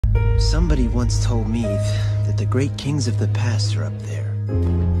Somebody once told me that the great kings of the past are up there.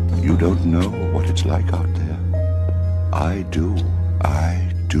 You don't know what it's like out there. I do.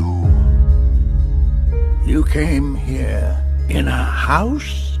 I do. You came here in a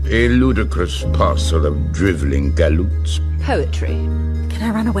house? A ludicrous parcel of driveling galoots. Poetry. Can I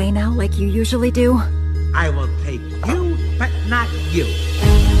run away now like you usually do? I will take you, but not you.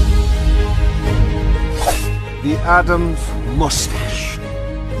 The Adams mustache.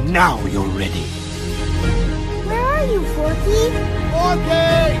 Now you're ready. Where are you, Forky?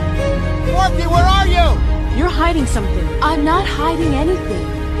 Forky! Forky, where are you? You're hiding something. I'm not hiding anything.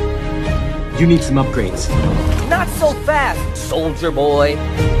 You need some upgrades. Not so fast, soldier boy.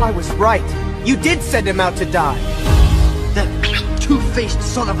 I was right. You did send him out to die. That two-faced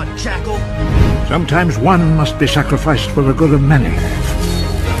son of a jackal. Sometimes one must be sacrificed for the good of many.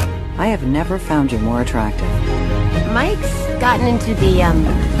 I have never found you more attractive. Mike's gotten into the,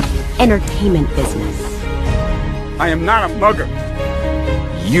 entertainment business. I am not a mugger.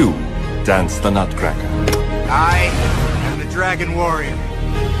 You dance the Nutcracker. I am the Dragon Warrior.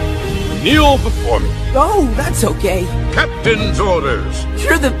 Kneel before me. Oh, that's okay. Captain's orders.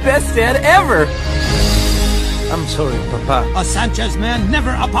 You're the best dad ever. I'm sorry, Papa. A Sanchez man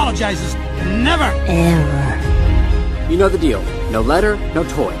never apologizes. Never. Ever. You know the deal. No letter, no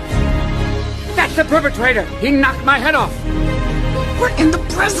toy. That's the perpetrator. He knocked my head off. We're in the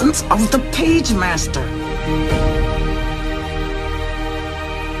presence of the Page Master.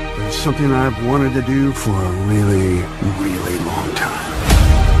 It's something I've wanted to do for a really, really long time.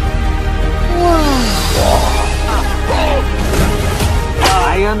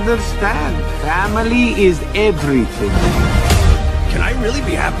 I understand. Family is everything. Can I really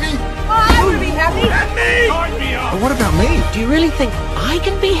be happy? I want to be happy. Me! But what about me? Do you really think I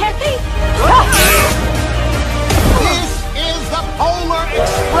can be happy? This is the Polar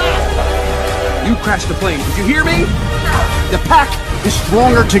Express! You crashed the plane. Did you hear me? The pack is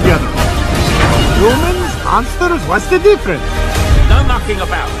stronger together. Humans? Monsters? What's the difference? No mucking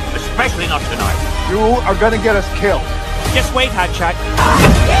about, especially not tonight. You are gonna get us killed. Just wait, Hotshot.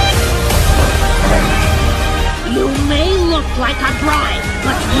 You may look like a bride,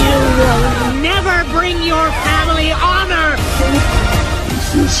 but you will never bring your family honor!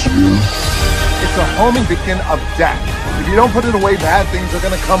 Is this you? It's a homing beacon of death. If you don't put it away, bad things are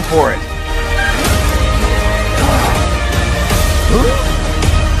gonna come for it.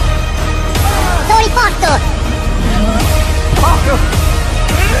 Sorry, Foster!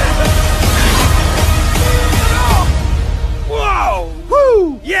 Whoa!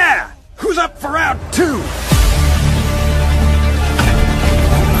 Woo! Yeah! Who's up for round 2?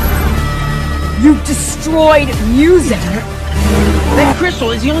 You destroyed music. That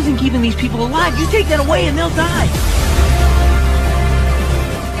crystal is the only thing keeping these people alive. You take that away and they'll die.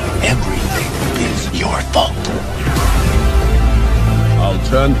 Everything is your fault. I'll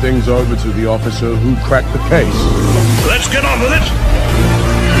turn things over to the officer who cracked the case. Let's get on with it!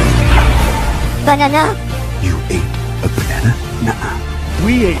 Banana? You ate a banana? Nuh-uh.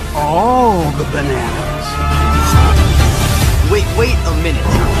 We ate all the bananas. Wait a minute.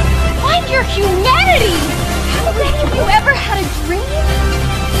 Find your humanity! Have you ever had a dream?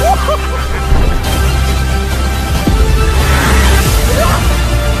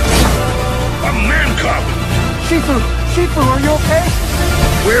 A man cub! Shifu, are you okay?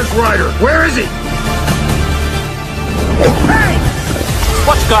 Where's Ryder? Where is he? Hey!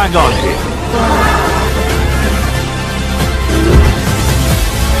 What's going on here?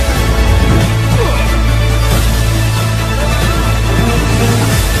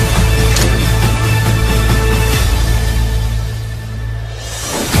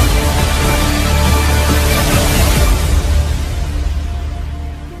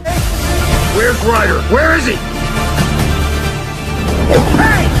 Where's Ryder? Where is he?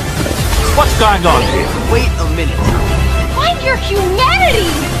 Hey! What's going on here? Wait a minute. Find your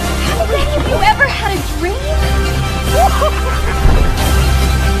humanity! Have you ever had a dream?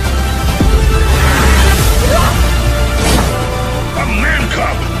 A man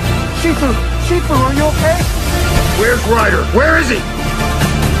cub! Shifu, are you okay? Where's Ryder? Where is he?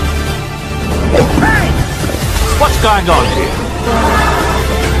 Hey! What's going on here?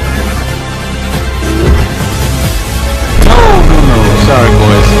 No. Sorry,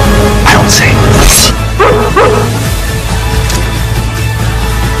 boys. I don't say.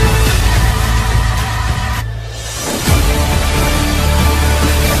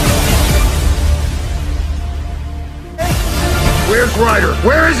 Where's Ryder?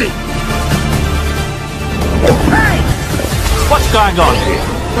 Where is he? Hey! What's going on here?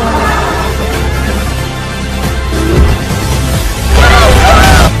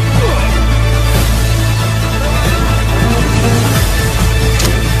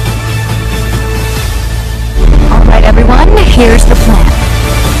 Here's the plan.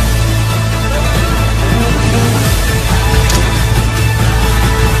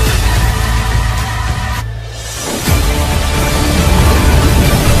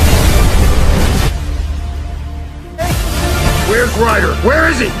 Where's Ryder? Where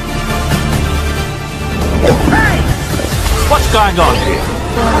is he? What's going on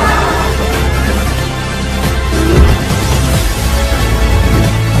here?